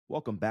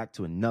Welcome back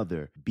to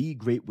another Be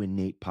Great with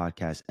Nate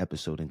podcast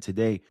episode. And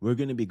today we're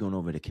going to be going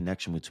over the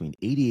connection between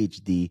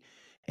ADHD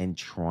and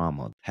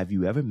trauma. Have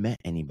you ever met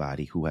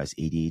anybody who has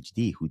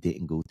ADHD who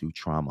didn't go through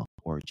trauma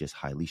or just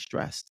highly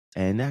stressed?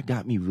 And that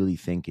got me really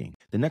thinking.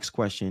 The next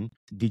question,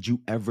 did you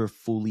ever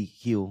fully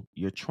heal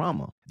your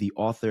trauma? The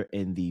author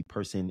and the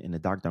person and the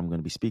doctor I'm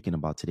going to be speaking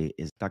about today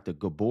is Dr.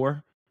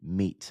 Gabor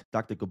Mate.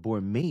 Dr.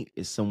 Gabor Mate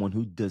is someone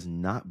who does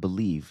not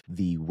believe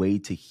the way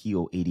to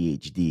heal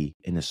ADHD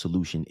and the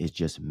solution is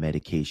just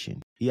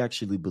medication. He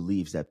actually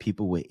believes that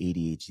people with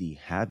ADHD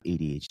have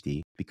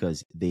ADHD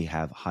because they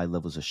have high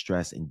levels of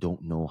stress and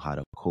don't know how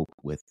to cope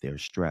with their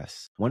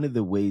stress. One of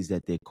the ways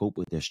that they cope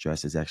with their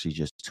stress is actually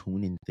just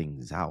tuning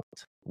things out.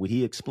 What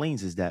he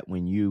explains is that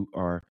when you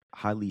are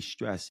highly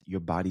stressed, your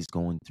body's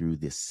going through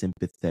this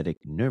sympathetic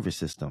nervous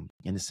system.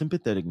 And the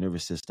sympathetic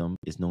nervous system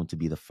is known to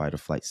be the fight or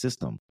flight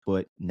system.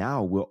 But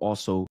now we're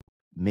also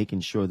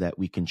making sure that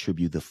we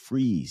contribute the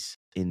freeze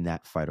in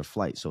that fight or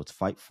flight. So it's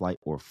fight, flight,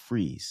 or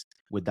freeze.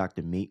 What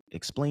Dr. Mate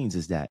explains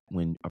is that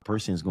when a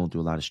person is going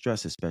through a lot of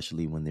stress,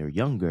 especially when they're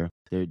younger,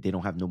 they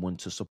don't have no one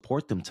to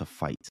support them to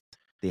fight.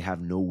 They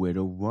have nowhere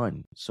to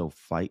run. So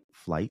fight,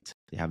 flight,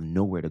 they have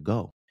nowhere to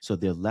go. So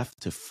they're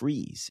left to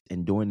freeze.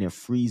 And during their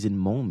freezing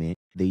moment,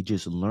 they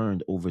just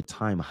learned over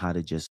time how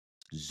to just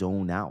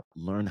zone out,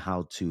 learn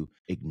how to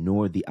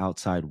ignore the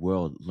outside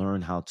world,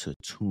 learn how to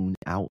tune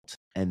out.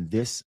 And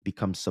this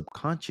becomes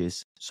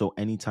subconscious. So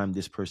anytime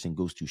this person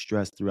goes through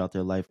stress throughout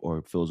their life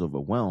or feels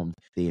overwhelmed,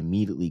 they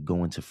immediately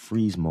go into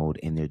freeze mode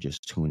and they're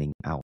just tuning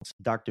out.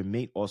 Dr.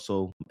 Mate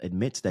also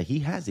admits that he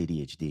has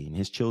ADHD and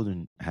his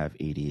children have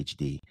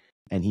ADHD.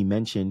 And he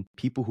mentioned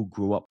people who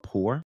grew up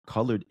poor,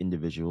 colored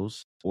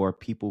individuals, or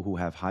people who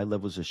have high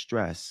levels of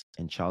stress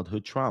and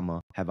childhood trauma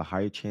have a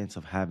higher chance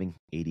of having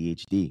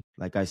ADHD.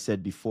 Like I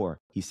said before,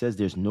 he says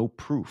there's no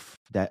proof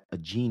that a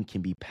gene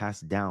can be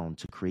passed down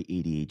to create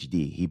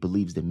ADHD. He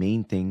believes the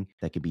main thing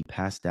that can be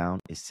passed down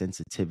is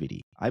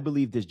sensitivity. I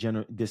believe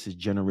this is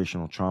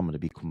generational trauma, to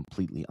be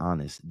completely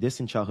honest. This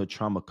and childhood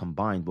trauma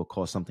combined will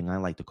cause something I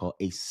like to call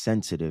a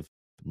sensitive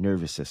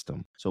nervous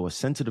system. So a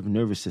sensitive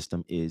nervous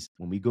system is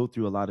when we go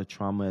through a lot of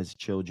trauma as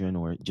children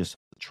or just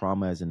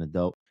trauma as an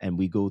adult, and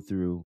we go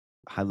through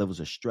high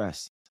levels of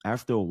stress.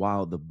 After a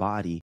while, the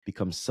body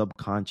becomes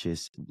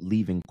subconscious,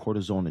 leaving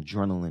cortisol and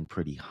adrenaline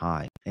pretty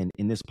high. And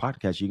in this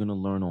podcast, you're going to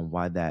learn on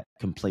why that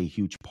can play a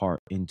huge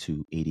part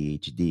into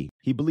ADHD.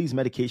 He believes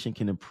medication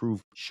can improve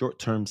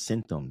short-term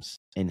symptoms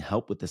and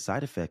help with the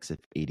side effects of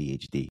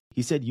ADHD.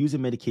 He said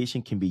using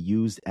medication can be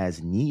used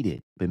as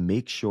needed, but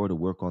make sure to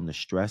work on the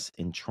stress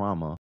and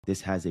trauma.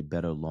 This has a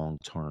better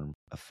long-term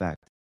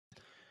effect.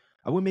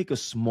 I would make a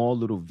small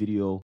little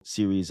video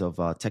series of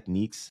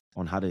techniques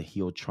on how to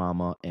heal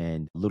trauma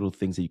and little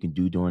things that you can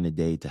do during the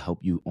day to help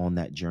you on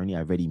that journey. I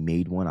already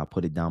made one. I'll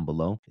put it down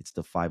below. It's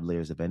the 5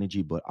 layers of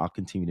energy, but I'll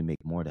continue to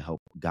make more to help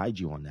guide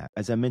you on that.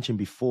 As I mentioned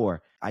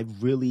before, I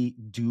really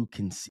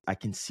I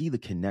can see the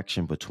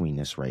connection between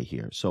this right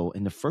here. So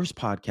in the first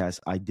podcast,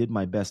 I did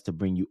my best to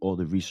bring you all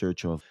the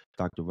research of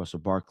Dr. Russell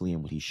Barkley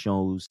and what he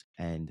shows.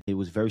 And it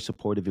was very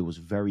supportive. It was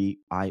very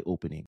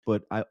eye-opening.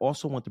 But I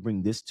also want to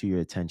bring this to your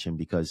attention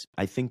because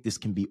I think this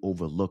can be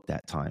overlooked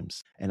at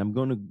times. And I'm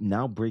going to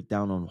now break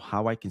down on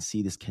how I can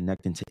see this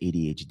connecting to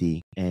ADHD.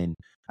 And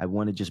I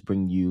want to just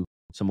bring you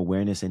some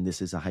awareness, and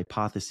this is a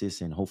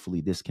hypothesis, and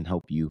hopefully this can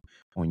help you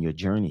on your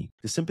journey.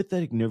 The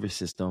sympathetic nervous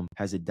system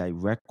has a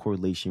direct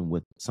correlation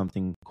with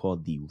something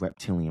called the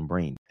reptilian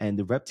brain. And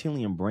the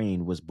reptilian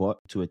brain was brought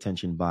to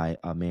attention by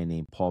a man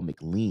named Paul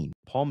MacLean.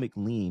 Paul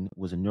MacLean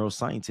was a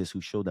neuroscientist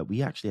who showed that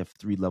we actually have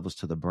 3 levels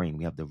to the brain.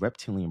 We have the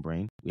reptilian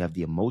brain, we have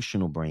the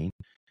emotional brain,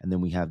 and then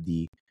we have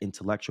the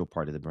intellectual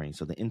part of the brain.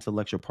 So the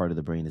intellectual part of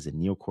the brain is the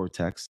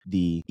neocortex.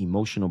 The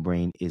emotional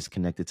brain is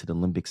connected to the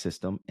limbic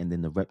system. And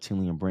then the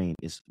reptilian brain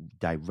is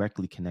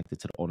directly connected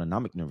to the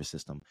autonomic nervous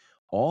system.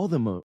 All of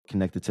them are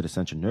connected to the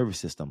central nervous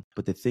system.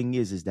 But the thing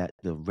is that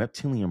the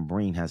reptilian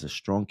brain has a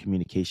strong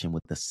communication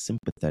with the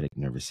sympathetic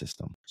nervous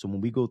system. So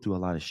when we go through a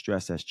lot of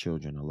stress as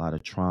children, a lot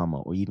of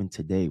trauma, or even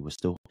today, we're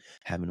still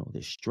having all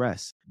this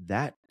stress,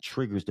 that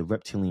triggers the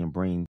reptilian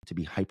brain to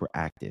be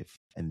hyperactive.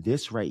 And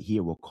this right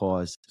here will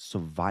cause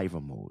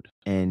survival mode.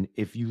 And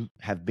if you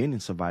have been in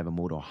survival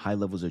mode or high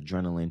levels of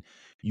adrenaline,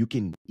 you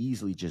can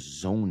easily just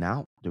zone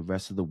out the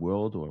rest of the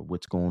world or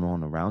what's going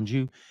on around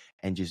you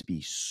and just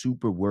be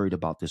super worried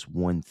about this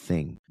one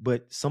thing.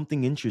 But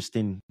something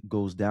interesting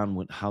goes down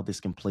with how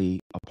this can play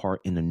a part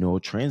in the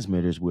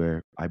neurotransmitters,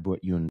 where I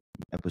brought you in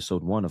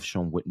episode 1 of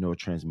showing what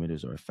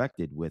neurotransmitters are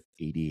affected with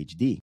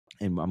ADHD.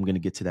 And I'm going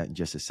to get to that in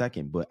just a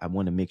second, but I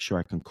want to make sure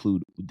I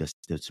conclude this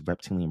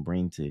reptilian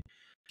brain to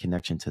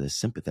connection to the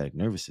sympathetic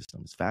nervous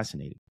system. It's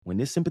fascinating. When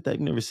this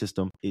sympathetic nervous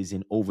system is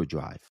in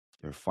overdrive,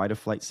 your fight or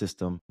flight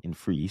system in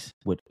freeze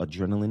with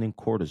adrenaline and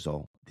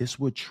cortisol, this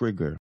would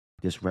trigger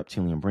this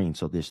reptilian brain.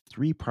 So there's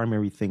 3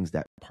 primary things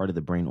that part of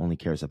the brain only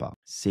cares about: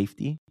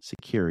 safety,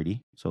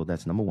 security. So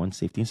that's number 1,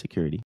 safety and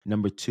security.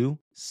 Number 2,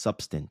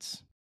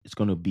 substance. It's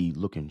going to be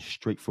looking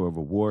straight for a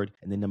reward.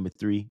 And then number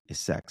 3 is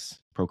sex,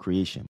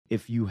 procreation.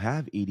 If you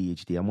have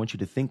ADHD, I want you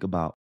to think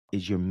about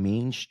Is your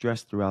main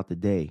stress throughout the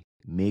day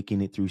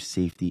making it through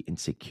safety and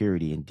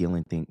security and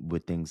dealing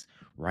with things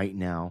right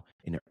now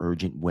in an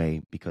urgent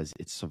way because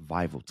it's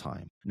survival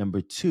time?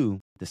 Number two,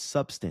 the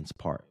substance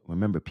part.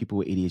 Remember, people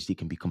with ADHD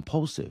can be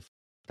compulsive.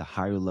 The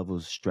higher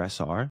levels of stress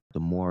are, the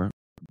more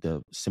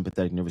the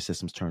sympathetic nervous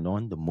system's turned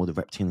on, the more the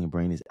reptilian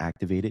brain is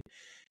activated,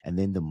 and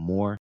then the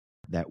more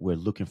that we're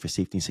looking for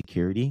safety and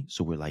security.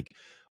 So we're like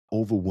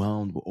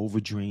overwhelmed, we're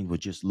overdrained, we're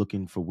just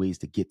looking for ways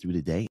to get through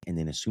the day. And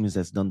then as soon as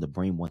that's done, the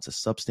brain wants a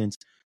substance,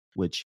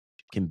 which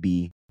can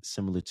be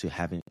similar to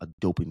having a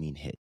dopamine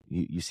hit.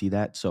 You see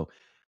that? So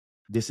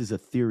this is a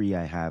theory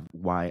I have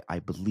why I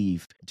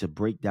believe to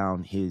break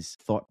down his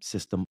thought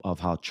system of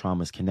how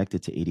trauma is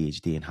connected to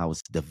ADHD and how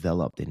it's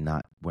developed and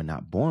we're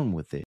not born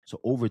with it. So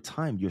over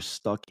time, you're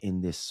stuck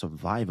in this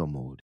survival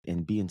mode,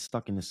 and being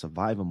stuck in the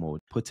survival mode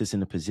puts us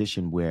in a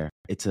position where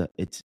it's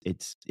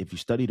if you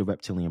study the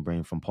reptilian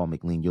brain from Paul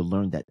MacLean, you'll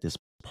learn that this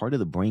part of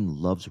the brain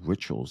loves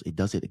rituals. It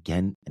does it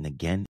again and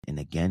again and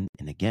again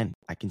and again.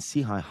 I can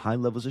see how high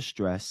levels of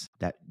stress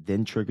that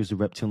then triggers the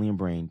reptilian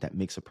brain that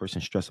makes a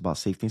person stress about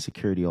safety and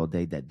security all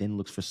day, that then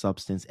looks for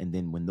substance. And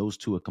then when those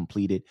two are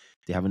completed,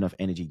 they have enough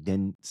energy,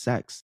 then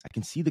sex. I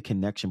can see the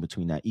connection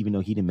between that, even though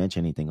he didn't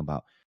mention anything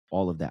about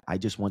all of that. I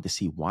just want to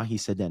see why he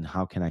said that and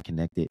how can I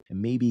connect it,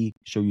 and maybe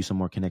show you some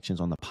more connections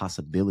on the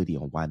possibility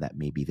on why that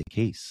may be the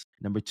case.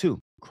 Number two,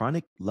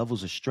 chronic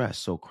levels of stress.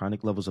 So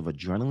chronic levels of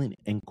adrenaline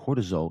and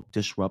cortisol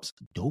disrupts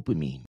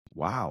dopamine.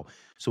 Wow.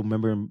 So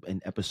remember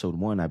in episode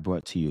 1, I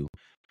brought to you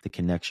the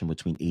connection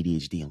between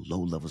ADHD and low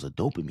levels of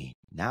dopamine.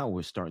 Now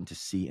we're starting to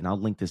see, and I'll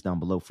link this down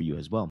below for you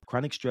as well.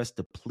 Chronic stress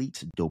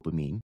depletes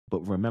dopamine,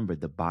 but remember,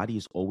 the body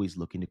is always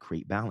looking to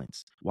create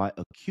balance. While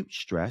acute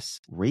stress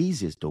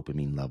raises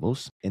dopamine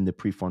levels in the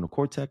prefrontal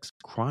cortex,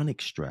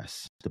 chronic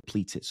stress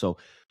depletes it. So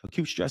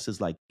acute stress is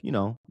like,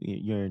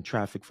 you're in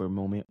traffic for a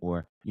moment,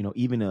 or,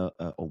 even a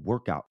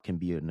workout can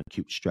be an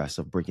acute stress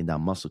of breaking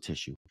down muscle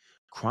tissue.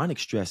 Chronic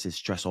stress is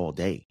stress all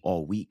day,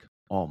 all week,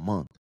 all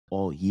month,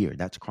 all year.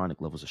 That's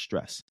chronic levels of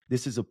stress.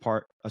 This is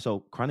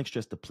so chronic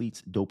stress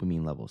depletes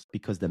dopamine levels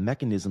because the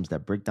mechanisms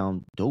that break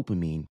down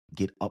dopamine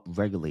get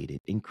upregulated,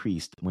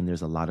 increased when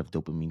there's a lot of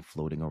dopamine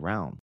floating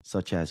around,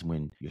 such as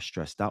when you're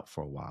stressed out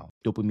for a while.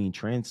 Dopamine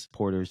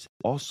transporters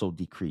also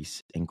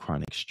decrease in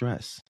chronic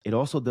stress. It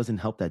also doesn't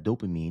help that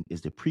dopamine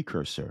is the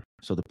precursor.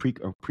 So the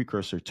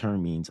precursor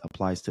term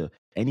applies to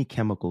any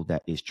chemical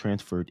that is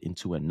transferred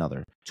into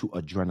another, to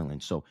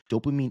adrenaline. So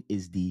dopamine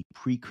is the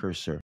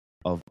precursor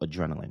of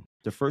adrenaline.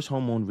 The first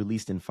hormone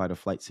released in fight or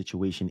flight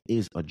situation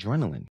is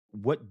adrenaline.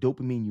 What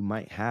dopamine you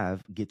might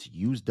have gets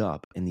used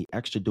up, and the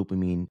extra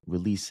dopamine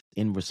release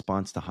in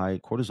response to high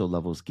cortisol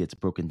levels gets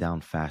broken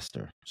down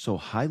faster. So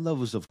high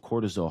levels of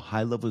cortisol,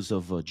 high levels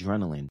of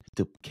adrenaline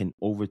can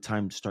over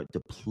time start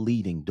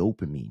depleting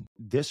dopamine.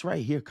 This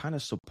right here kind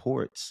of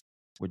supports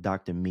what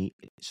Dr. Meat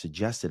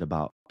suggested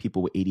about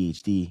people with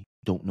ADHD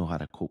don't know how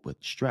to cope with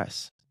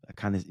stress.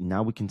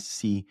 Now we can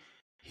see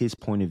his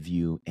point of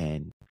view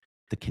and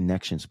the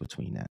connections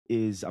between that.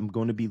 I'm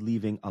going to be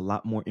leaving a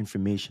lot more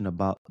information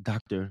about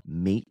Dr.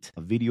 Mate,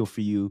 a video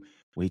for you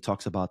where he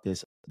talks about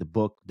this, the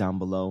book down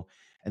below,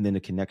 and then the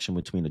connection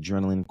between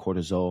adrenaline,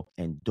 cortisol,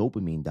 and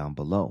dopamine down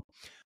below.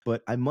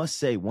 But I must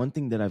say, one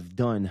thing that I've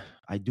done,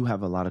 I do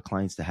have a lot of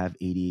clients that have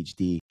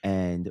ADHD.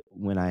 And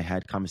when I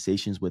had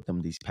conversations with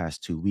them these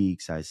past 2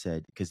 weeks, I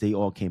said, because they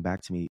all came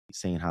back to me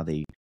saying how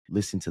they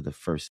listened to the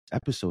first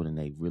episode and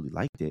they really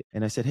liked it.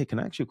 And I said, hey, can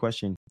I ask you a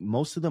question?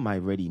 Most of them I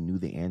already knew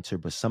the answer,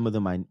 but some of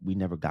them we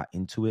never got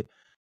into it.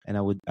 And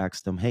I would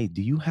ask them, hey,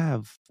 do you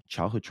have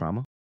childhood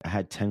trauma? I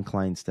had 10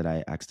 clients that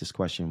I asked this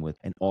question with,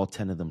 and all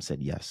 10 of them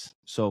said yes.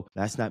 So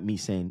that's not me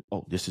saying,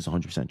 oh, this is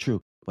 100%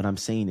 true. What I'm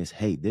saying is,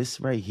 hey, this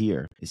right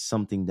here is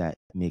something that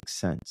makes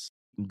sense.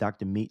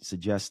 Dr. Meat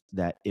suggests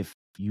that if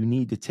you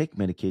need to take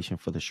medication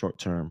for the short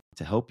term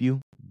to help you,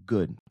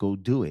 good, go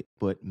do it.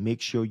 But make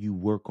sure you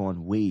work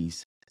on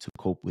ways to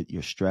cope with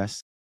your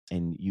stress,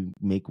 and you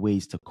make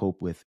ways to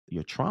cope with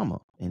your trauma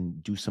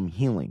and do some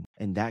healing.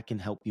 And that can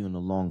help you in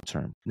the long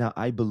term. Now,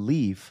 I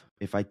believe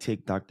if I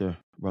take Dr.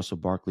 Russell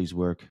Barkley's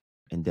work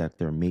and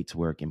Dr. Mate's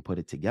work and put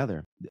it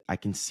together, I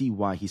can see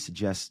why he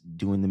suggests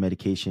doing the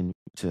medication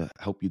to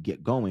help you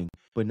get going.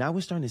 But now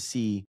we're starting to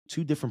see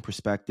two different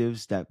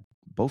perspectives that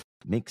both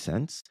make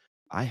sense.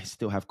 I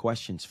still have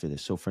questions for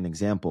this. So for an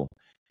example,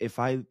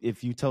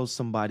 if you tell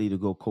somebody to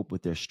go cope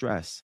with their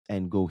stress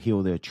and go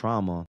heal their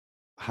trauma,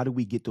 how do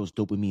we get those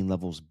dopamine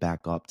levels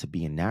back up to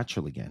being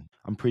natural again?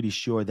 I'm pretty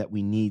sure that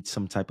we need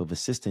some type of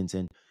assistance,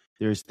 and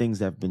there's things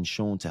that have been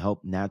shown to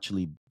help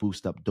naturally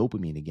boost up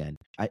dopamine again.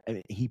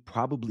 He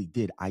probably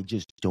did. I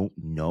just don't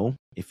know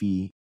if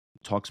he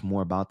talks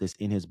more about this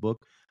in his book.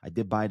 I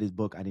did buy this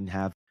book. I didn't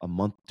have a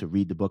month to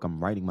read the book.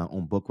 I'm writing my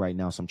own book right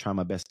now, so I'm trying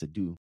my best to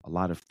do a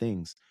lot of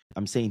things.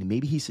 I'm saying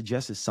maybe he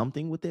suggested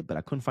something with it, but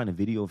I couldn't find a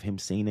video of him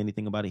saying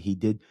anything about it. He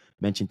did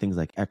mention things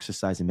like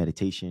exercise and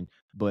meditation,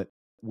 but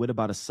What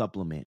about a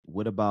supplement?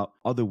 What about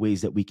other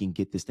ways that we can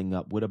get this thing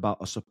up? What about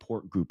a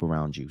support group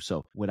around you?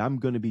 So what I'm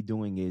going to be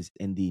doing is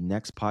in the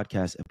next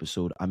podcast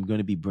episode, I'm going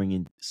to be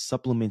bringing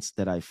supplements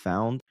that I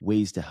found,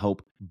 ways to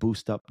help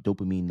boost up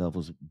dopamine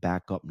levels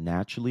back up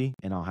naturally.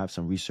 And I'll have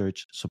some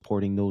research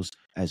supporting those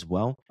as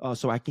well.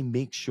 So I can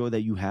make sure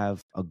that you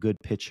have a good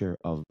picture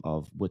of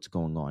what's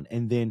going on.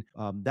 And then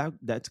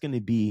that's going to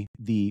be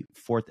the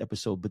fourth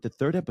episode. But the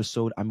third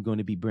episode I'm going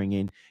to be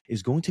bringing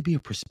is going to be a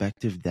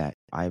perspective that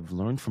I've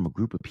learned from a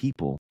group of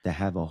people that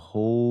have a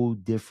whole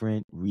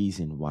different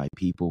reason why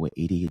people with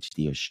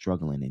ADHD are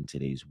struggling in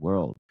today's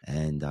world.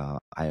 And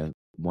I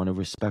want to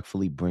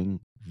respectfully bring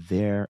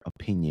their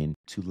opinion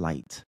to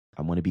light.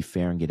 I want to be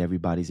fair and get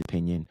everybody's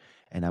opinion.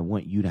 And I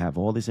want you to have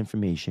all this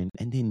information.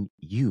 And then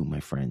you, my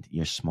friend,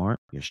 you're smart,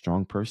 you're a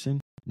strong person.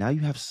 Now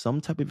you have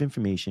some type of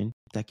information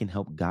that can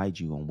help guide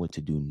you on what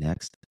to do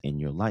next in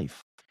your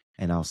life.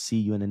 And I'll see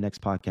you in the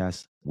next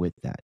podcast with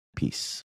that. Peace.